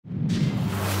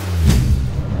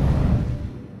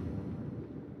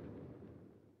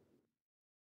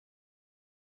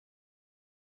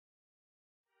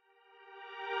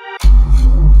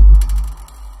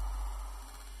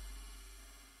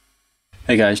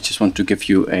Hey guys, just want to give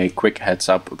you a quick heads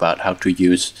up about how to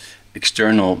use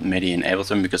external MIDI in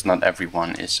Ableton, because not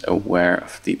everyone is aware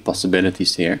of the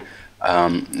possibilities here.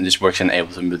 This works in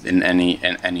Ableton but in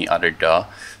any other DAW.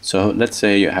 So let's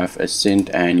say you have a synth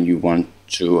and you want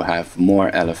to have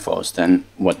more LFOs than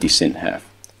what the synth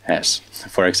has.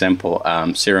 For example,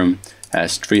 Serum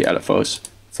has 3 LFOs,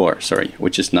 4, sorry,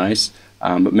 which is nice.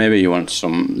 But maybe you want a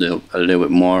little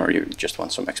bit more, or you just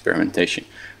want some experimentation.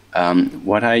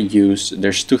 What I use,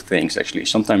 there's 2 things actually.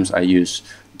 Sometimes I use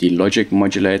the Logic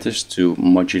modulators to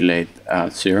modulate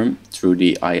Serum through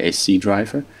the IAC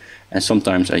driver, and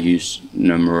sometimes I use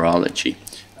Numerology.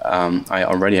 I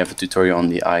already have a tutorial on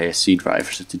the IAC driver,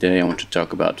 so today I want to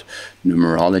talk about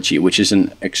Numerology, which is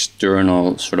an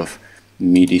external sort of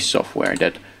MIDI software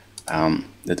that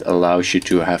that allows you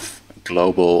to have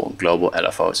global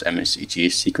LFOs,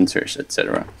 MSEGs, sequencers,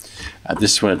 etc.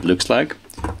 This is what it looks like,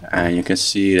 and you can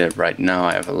see that right now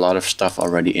I have a lot of stuff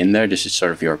already in there. This is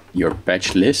sort of your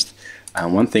patch list,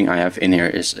 and one thing I have in here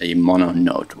is a mono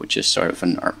note, which is sort of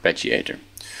an arpeggiator.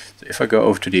 So if I go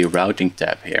over to the routing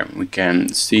tab here, we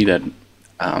can see that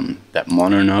that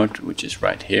mono note, which is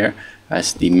right here,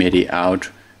 has the MIDI out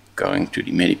going to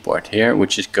the MIDI port here,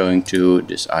 which is going to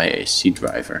this IAC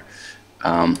driver.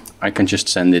 I can just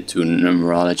send it to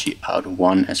Numerology out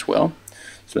 1 as well.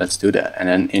 So let's do that. And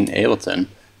then in Ableton,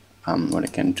 what I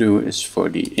can do is for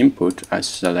the input, I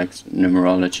select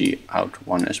Numerology out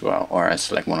 1 as well, or I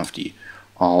select one of the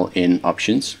all-in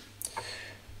options.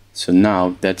 So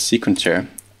now that sequencer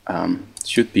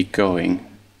should be going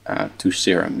to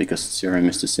Serum, because Serum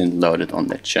is the synth loaded on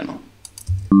that channel.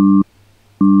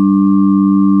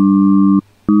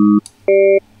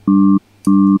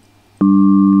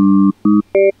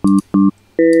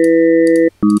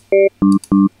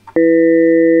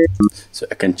 So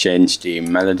I can change the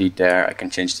melody there, I can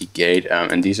change the gate,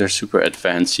 and these are super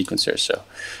advanced sequencers.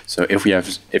 So if you have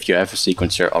a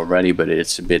sequencer already but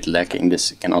it's a bit lacking,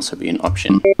 this can also be an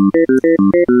option.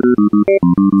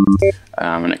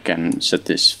 And I can set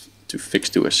this to fix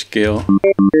to a scale.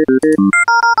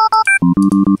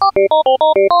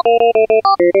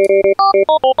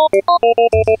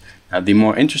 Now the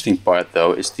more interesting part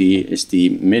though is the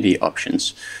MIDI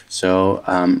options. So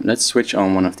let's switch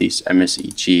on one of these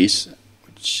MSEGs,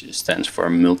 which stands for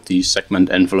multi-segment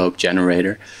envelope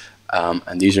generator.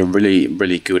 And these are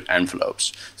really good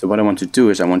envelopes. So what I want to do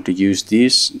is I want to use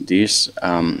these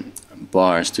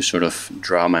bars to sort of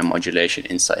draw my modulation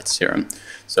inside Serum.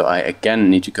 So I again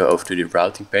need to go over to the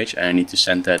routing page, and I need to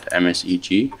send that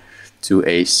MSEG to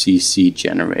a CC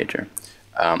generator.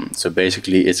 So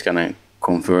basically it's gonna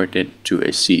convert it to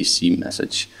a CC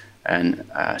message, and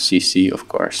CC of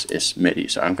course is MIDI.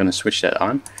 So I'm gonna switch that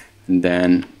on, and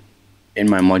then in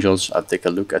my modules I'll take a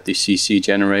look at the CC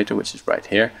generator, which is right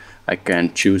here. I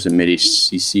can choose a MIDI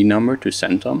CC number to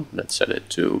send on. Let's set it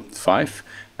to 5,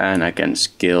 and I can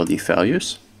scale the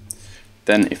values.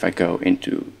 Then if I go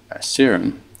into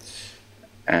Serum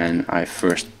and I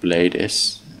first play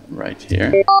this right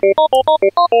here,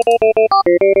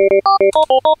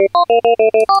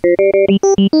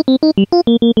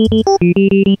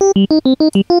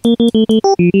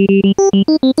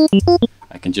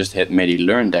 I can just hit MIDI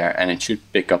learn there, and it should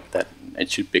pick up that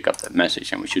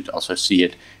message, and we should also see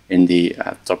it in the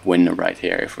top window right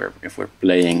here if we're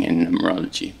playing in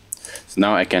Numerology. So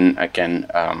now I can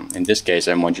in this case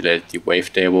I modulated the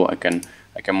wavetable. I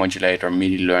can modulate or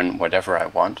MIDI learn whatever I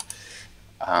want.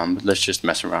 But let's just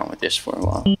mess around with this for a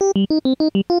while.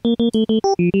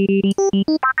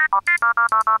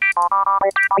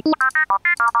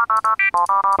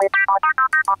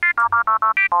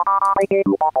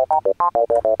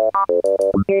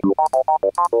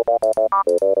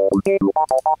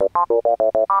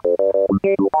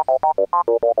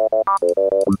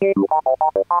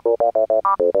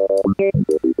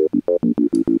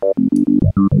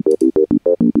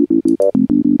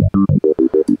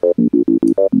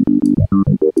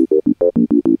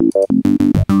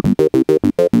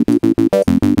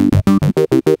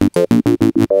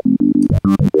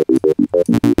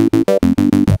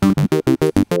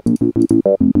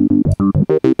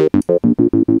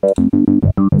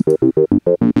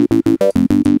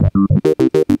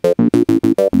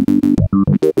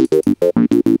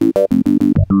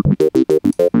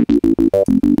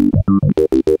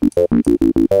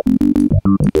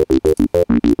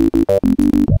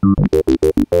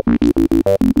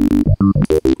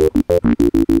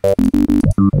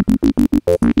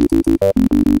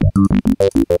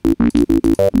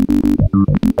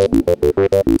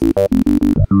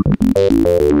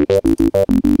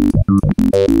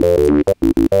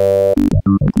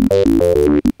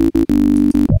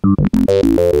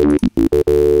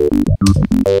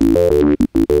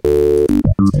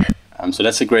 So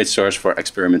that's a great source for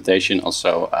experimentation,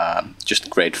 also just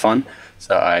great fun.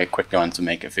 So I quickly want to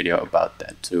make a video about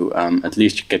that to at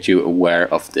least get you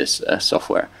aware of this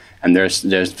software. And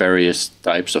there's various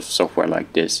types of software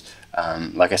like this.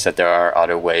 Like I said, there are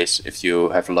other ways. If you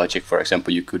have Logic, for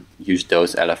example, you could use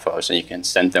those LFOs and you can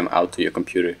send them out to your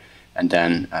computer and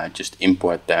then just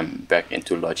import them back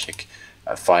into Logic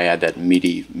via that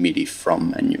MIDI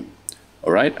from menu.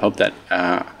 All right, hope that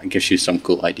gives you some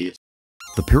cool ideas.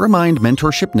 The Pyramind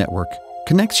Mentorship Network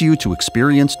connects you to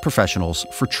experienced professionals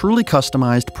for truly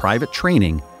customized private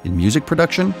training in music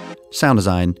production, sound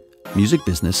design, music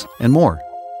business, and more.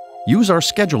 Use our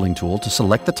scheduling tool to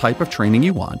select the type of training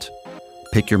you want,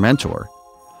 pick your mentor,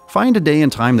 find a day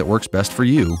and time that works best for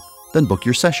you, then book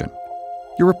your session.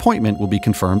 Your appointment will be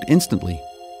confirmed instantly.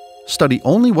 Study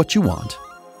only what you want,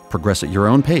 progress at your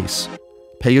own pace,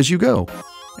 pay as you go,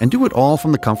 and do it all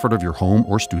from the comfort of your home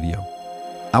or studio.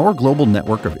 Our global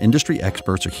network of industry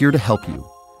experts are here to help you.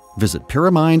 Visit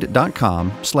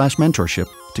pyramind.com/mentorship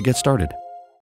to get started.